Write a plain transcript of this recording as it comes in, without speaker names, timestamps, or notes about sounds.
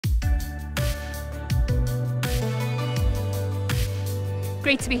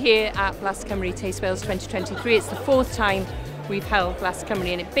Great to be here at BlasCymru TasteWales 2023. It's the fourth time we've held BlasCymru,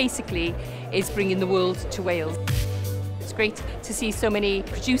 and it basically is bringing the world to Wales. It's great to see so many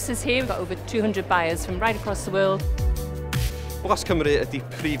producers here. We've got over 200 buyers from right across the world. BlasCymru ydy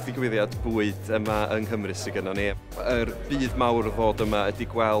prif ddigwyddiad bwyd yma yng Nghymru sydd gennym ni. Bydd mawr o fod yma ydy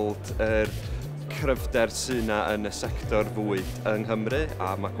gweld cryfder sydd yna yn y sector fwyd yng Nghymru,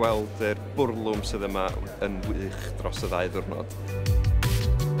 a mae gweld bwrlwm sydd yma yn wych dros y 2 ddiwrnod.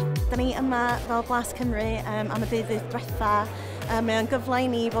 Da ni yma fel BlasCymru am y deudydd diwetha. Mae'n gyfle i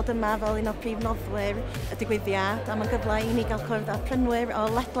ni fod yma fel un o'r prif noddwyr y digwyddiad, a mae'n gyfle i ni gael cwrdd â prynwyr o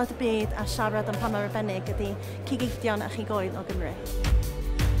ledled y byd a siarad am pa mor arbennig ydy cigeidion a chigoedd o Gymru.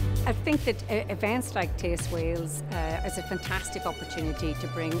 I think that events like TasteWales is a fantastic opportunity to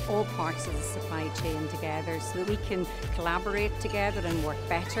bring all parts of the supply chain together so that we can collaborate together and work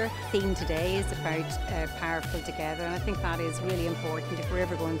better. The theme today is about powerful together, and I think that is really important if we're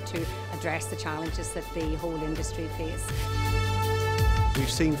ever going to address the challenges that the whole industry face. We've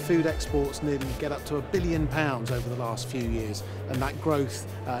seen food exports nearly get up to £1 billion over the last few years, and that growth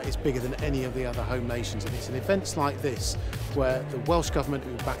is bigger than any of the other home nations. And it's in events like this where the Welsh Government,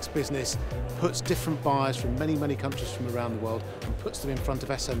 who backs business, puts different buyers from many, many countries from around the world and puts them in front of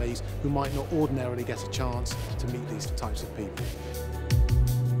SMEs who might not ordinarily get a chance to meet these types of people.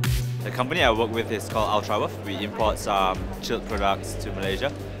 The company I work with is called Ultrawolf. We import some chilled products to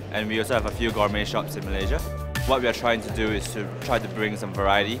Malaysia, and we also have a few gourmet shops in Malaysia. What we are trying to do is to try to bring some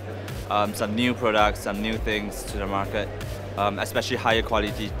variety, some new products, some new things to the market, especially higher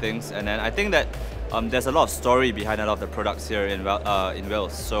quality things. And then I think that there's a lot of story behind a lot of the products here in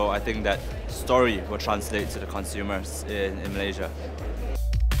Wales. So I think that story will translate to the consumers in Malaysia.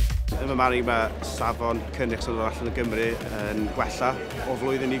 Yma mae safon cynnych sydd allan o Gymru yn gwella o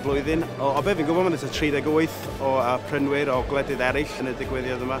flwyddyn i flwyddyn. O be fi'n gwybod, mae'n 38 o prynwyr o gwledydd eraill yn y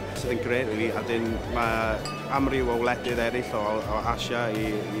digwyddiad yma. Sydd yn gret, really. A dyn mae amryw o wledydd eraill o Asia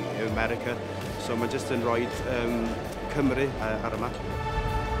i America. So mae'n jyst yn rhoi Cymru ar yma.